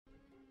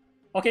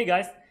Okay,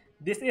 guys,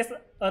 this is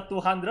a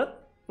 200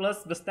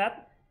 plus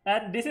Bastet,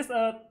 and this is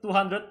a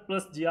 200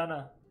 plus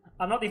Giana.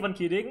 I'm not even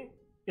kidding,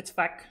 it's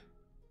fact.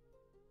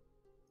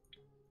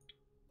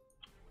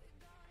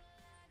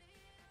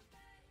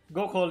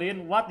 Go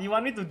Colin, what? You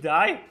want me to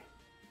die?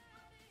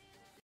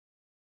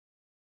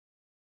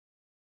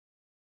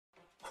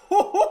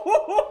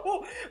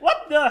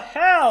 What the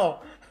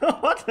hell?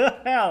 What the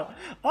hell?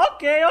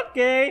 Okay,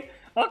 okay,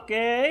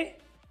 okay.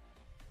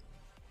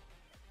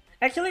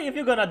 Actually, if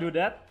you're gonna do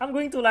that, I'm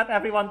going to let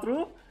everyone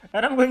through,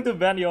 and I'm going to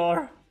ban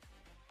your...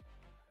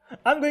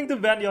 I'm going to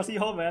ban your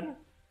Siho, man.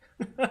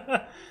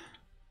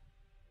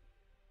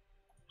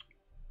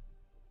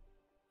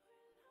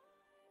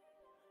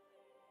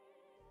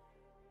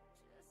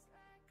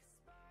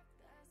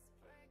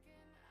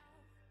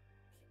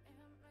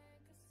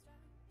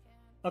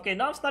 Okay,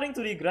 now I'm starting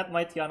to regret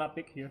my Tiana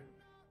pick here.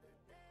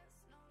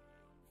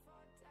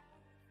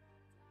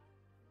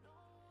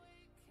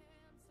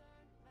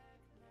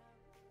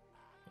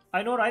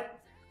 I know, right?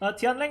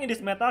 Tianlang in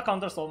this meta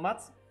counter so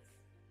much.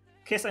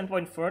 Case and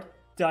point first,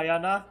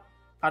 Giana,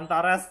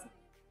 Antares.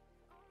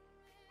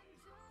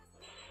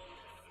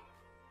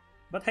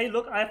 But hey,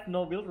 look, I have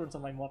no build runes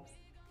on my mobs.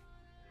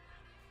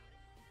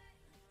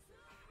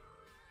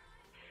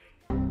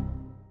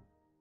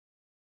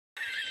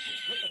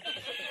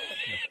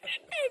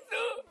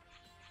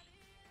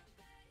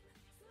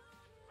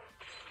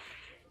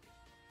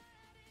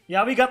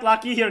 Yeah, we got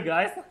lucky here,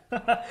 guys.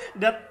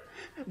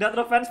 that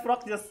revenge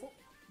proc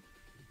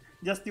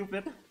just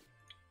stupid.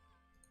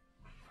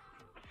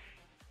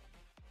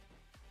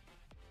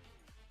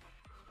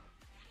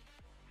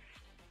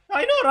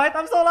 I know, right?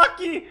 I'm so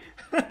lucky.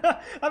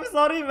 I'm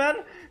sorry, man.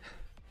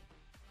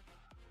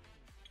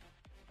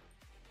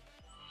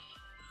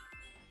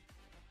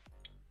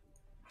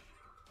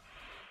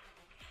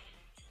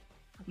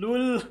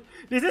 Lul,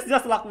 this is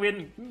just luck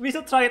win. We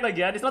should try it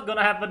again. It's not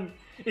gonna happen.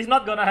 It's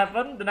not gonna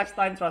happen the next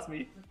time, trust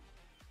me.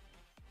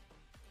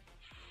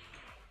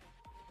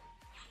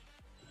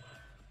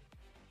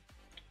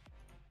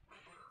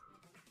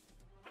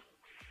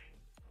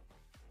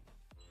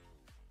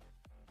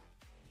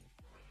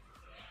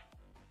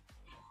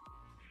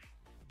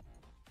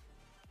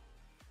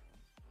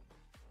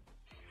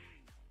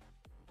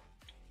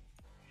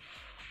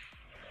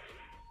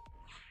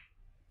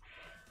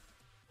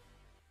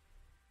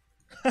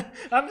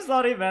 I'm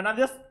sorry, man. I'm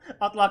just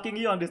outlocking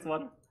you on this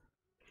one.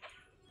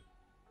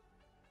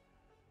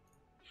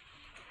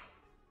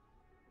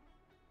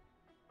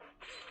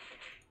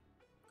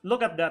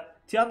 Look at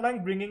that.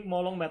 Tianlang bringing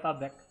Molong meta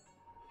back.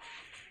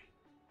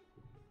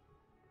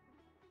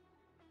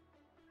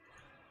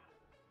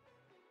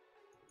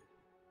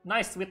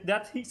 Nice. With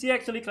that, she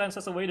actually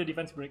cleanses away the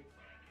defense break.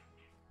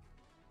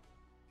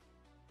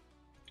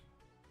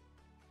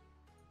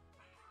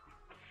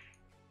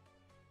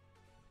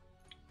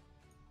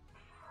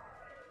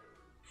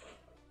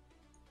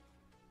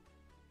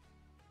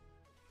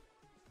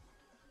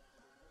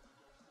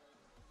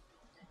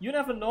 You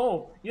never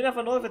know. You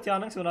never know if a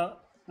Tianlang's gonna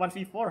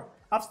 1v4.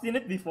 I've seen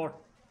it before.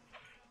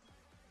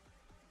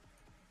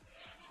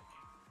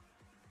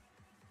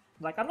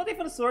 Like, I'm not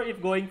even sure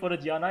if going for the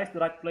Giana is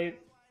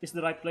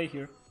the right play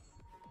here.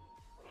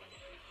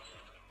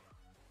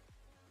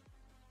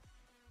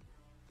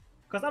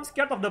 Because I'm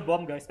scared of the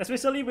bomb, guys.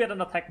 Especially with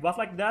an attack buff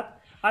like that.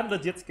 I'm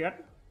legit scared.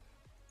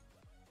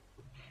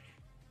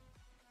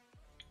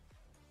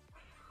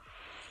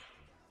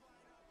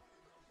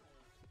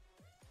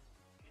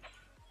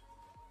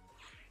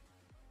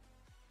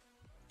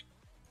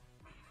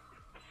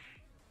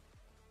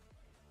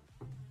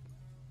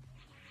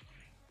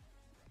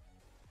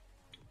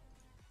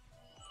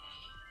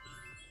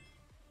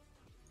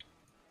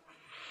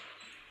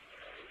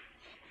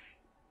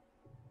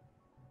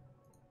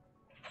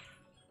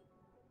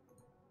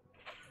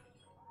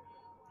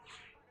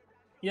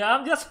 Yeah,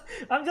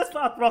 I'm just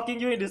out-rocking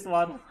you in this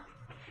one.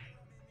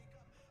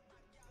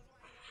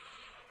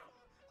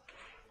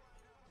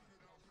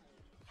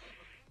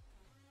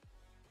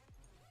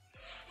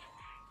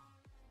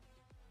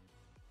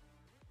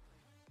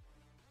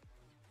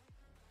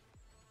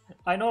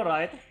 I know,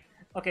 right?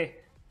 Okay,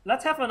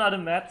 let's have another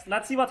match.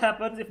 Let's see what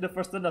happens if the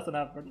first one doesn't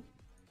happen.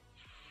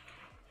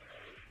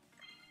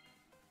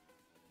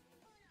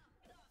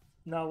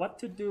 Now, what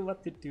to do,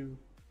 what to do.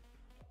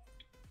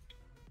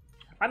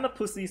 I'm a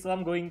pussy, so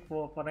I'm going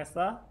for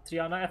Vanessa,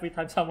 Triana every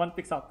time someone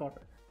picks out Thor.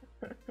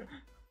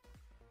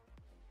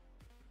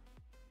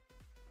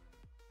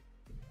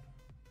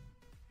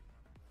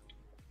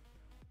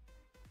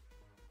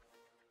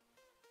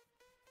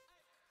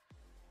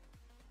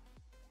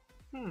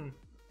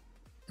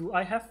 Do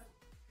I have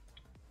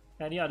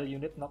any other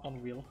unit not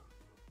on wheel?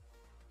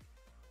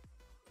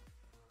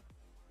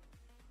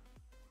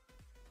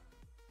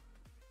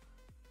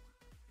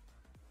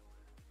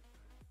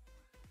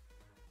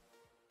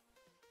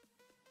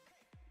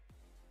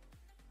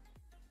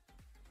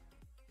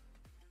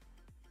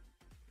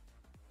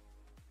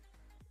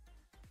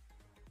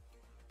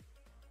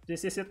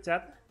 This is it,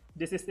 chat.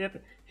 This is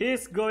it.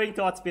 He's going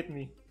to outspeed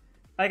me.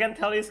 I can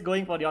tell he's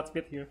going for the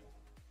outspeed here.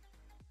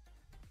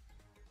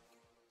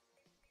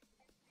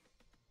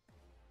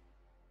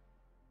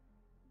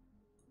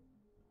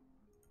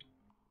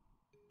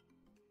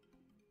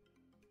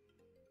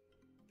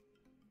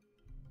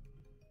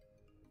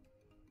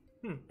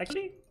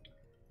 Actually,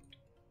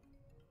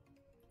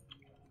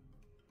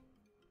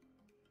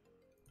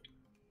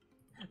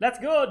 let's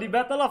go, the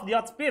battle of the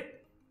outspeed.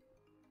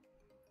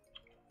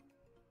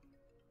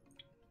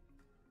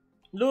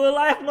 Lul,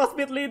 I have no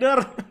speed leader.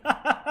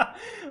 I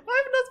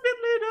have no speed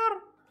leader.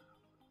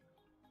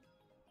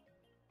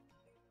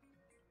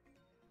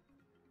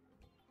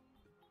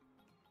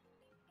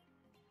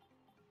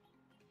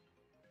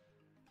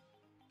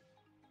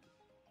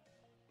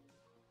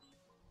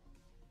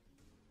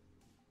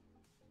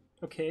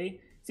 Okay,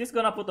 she's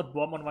gonna put a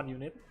bomb on one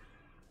unit.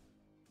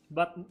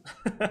 But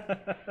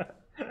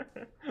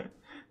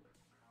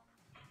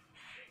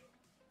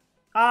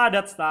ah,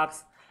 that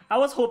sucks. I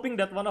was hoping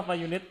that one of my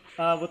unit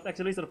would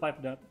actually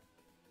survive that.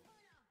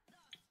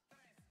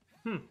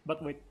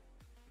 But wait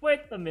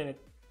a minute.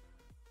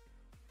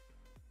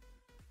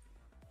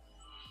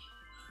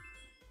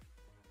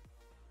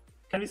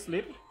 Can we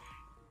sleep?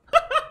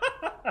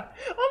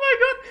 Oh my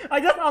god,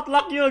 I just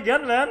outluck you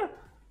again, man.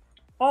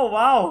 Oh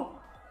wow.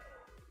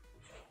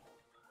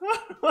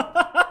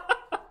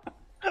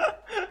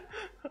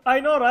 I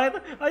know, right?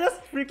 I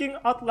just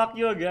freaking outluck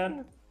you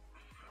again.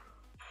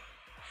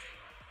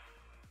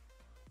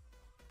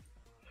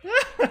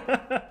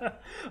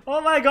 Oh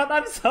my god,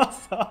 I'm so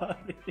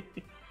sorry.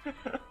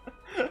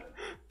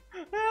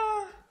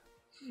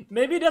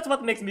 Maybe that's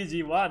what makes me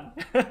G1.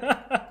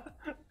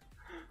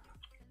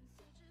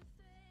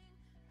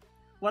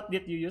 What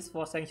did you use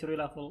for Sanctuary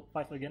level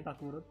 5 again,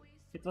 Takuru?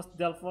 It was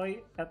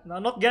Delphoy, Etna,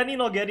 not Gani,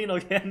 no Gani, no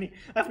Gani.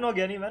 I have no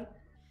Gani, man.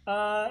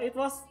 It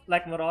was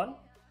like Meron,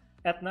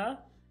 Etna,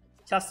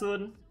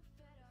 Chasun,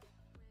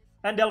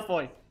 and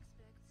Delphoy.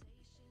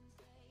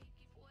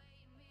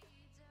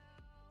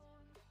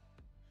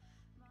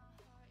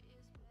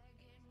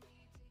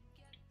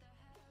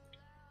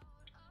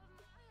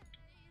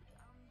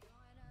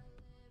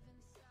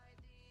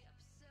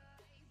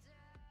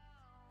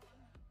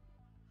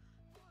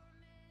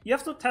 You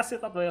have to test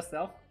it out by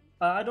yourself.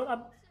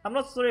 I'm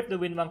not sure if the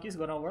Wind Monkey is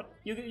gonna work.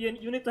 You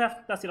need to have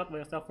to test it out by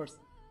yourself first.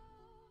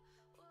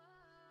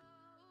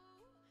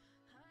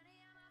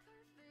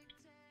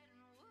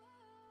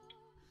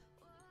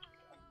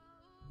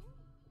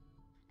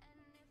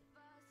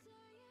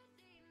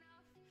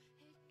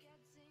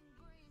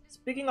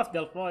 Speaking of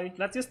Delphoy,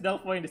 let's use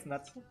Delphoy in this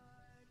match.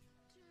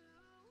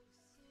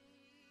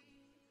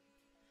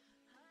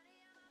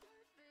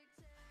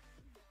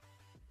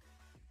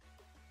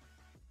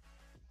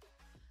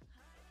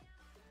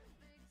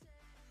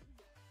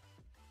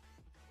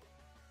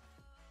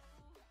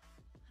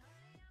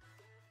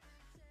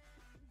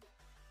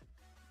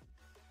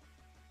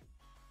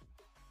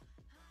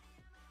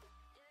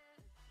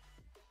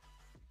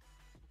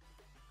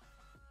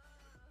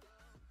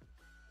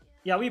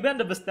 Yeah, we ban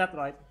the Bastet,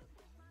 right?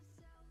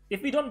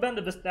 If we don't ban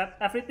the Bastet,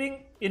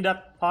 everything in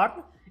that part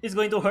is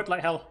going to hurt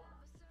like hell.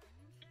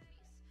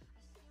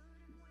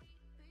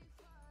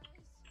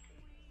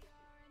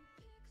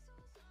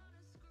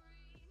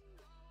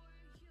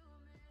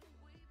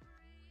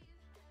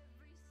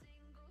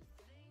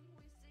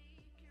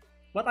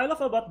 What I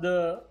love about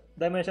the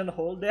Dimension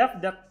Hole, they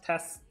have that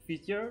test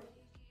feature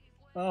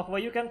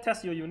where you can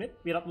test your unit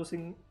without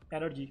losing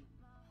energy.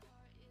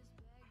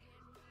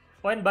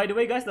 Oh, and by the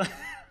way, guys,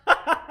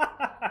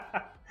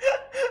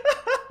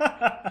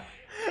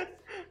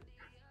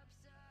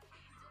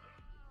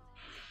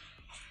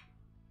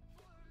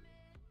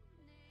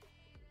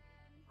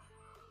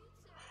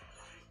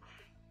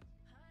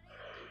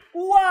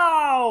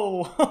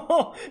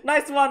 wow!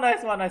 Nice one,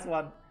 nice one, nice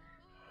one.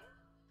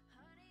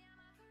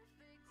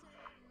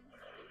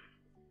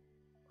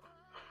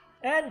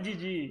 And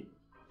GG.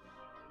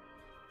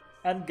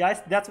 And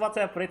guys, that's what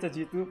separates a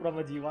G2 from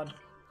a G1.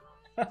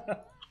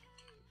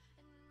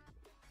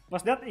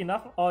 Was that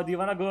enough? Or do you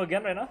wanna go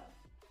again, Rena?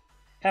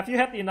 Have you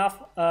had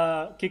enough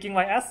kicking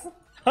my ass?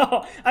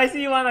 Oh, I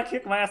see you wanna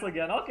kick my ass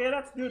again. Okay,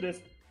 let's do this.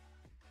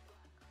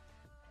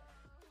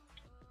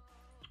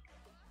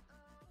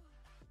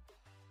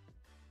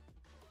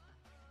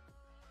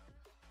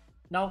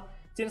 Now,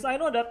 since I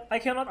know that I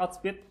cannot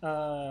outspeed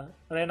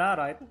Rena,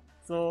 right?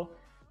 So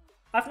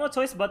I have no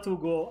choice but to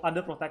go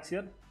under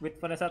protection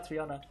with Vanessa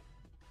Triana.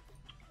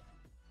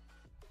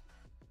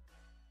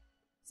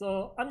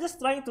 So I'm just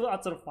trying to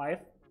out-survive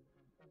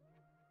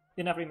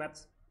in every match.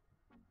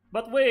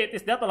 But wait,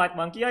 is that a light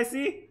monkey I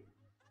see?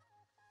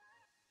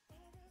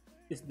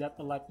 Is that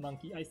a light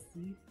monkey I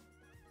see?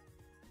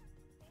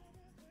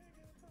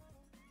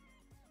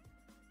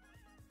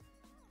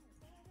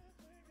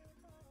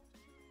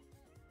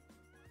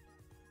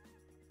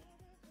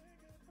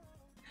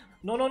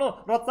 No, no, no.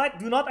 Roadside,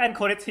 do not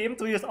encourage him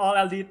to use all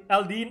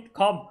LD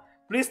com.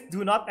 Please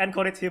do not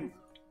encourage him.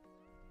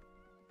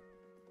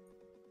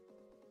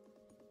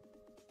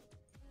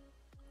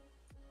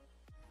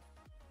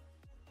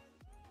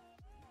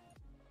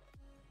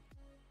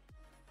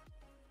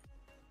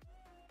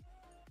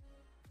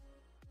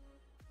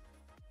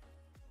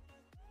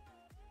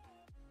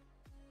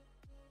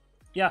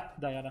 Yeah,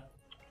 Diana.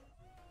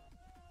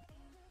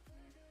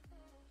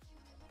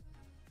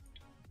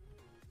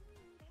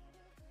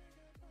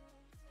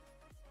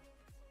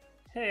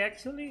 Hey,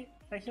 actually,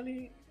 I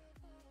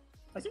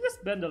should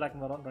just ban the like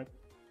Moron, right?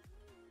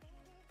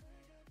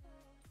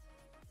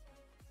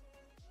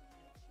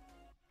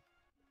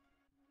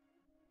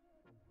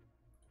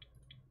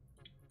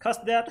 Cause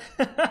that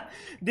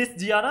this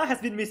Giana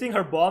has been missing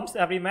her bombs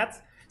every match,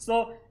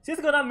 so she's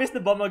gonna miss the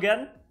bomb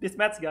again this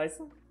match, guys.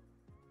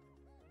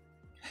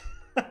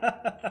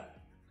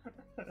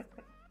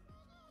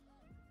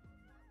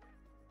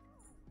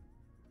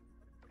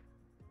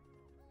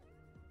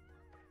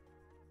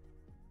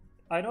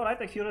 I know,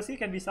 right? Accuracy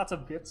can be such a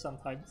bitch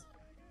sometimes.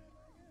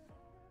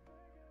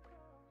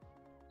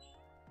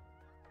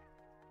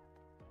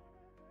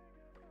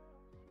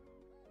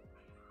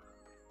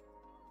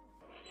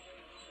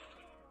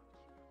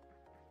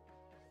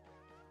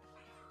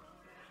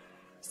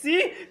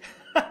 See?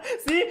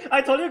 See?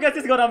 I told you guys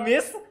it's gonna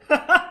miss.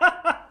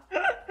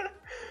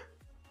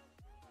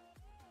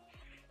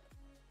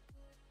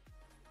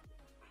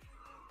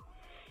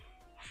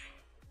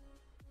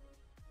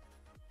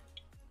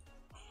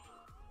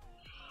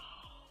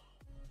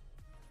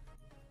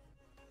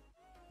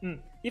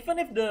 Even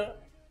if the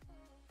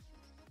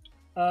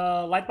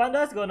Light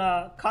Panda is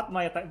gonna cut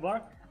my attack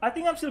bar, I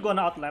think I'm still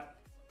gonna outlap.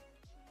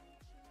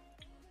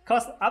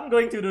 Cause I'm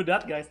going to do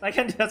that, guys. I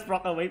can just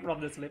proc away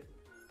from the slip.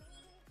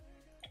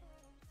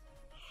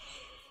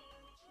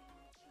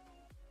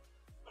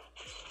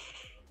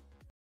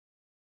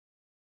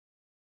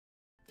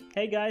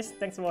 Hey guys,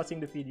 thanks for watching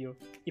the video.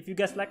 If you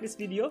guys like this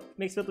video,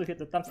 make sure to hit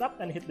the thumbs up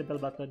and hit the bell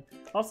button.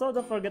 Also,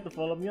 don't forget to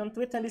follow me on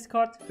Twitch and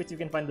Discord, which you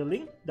can find the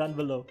link down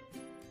below.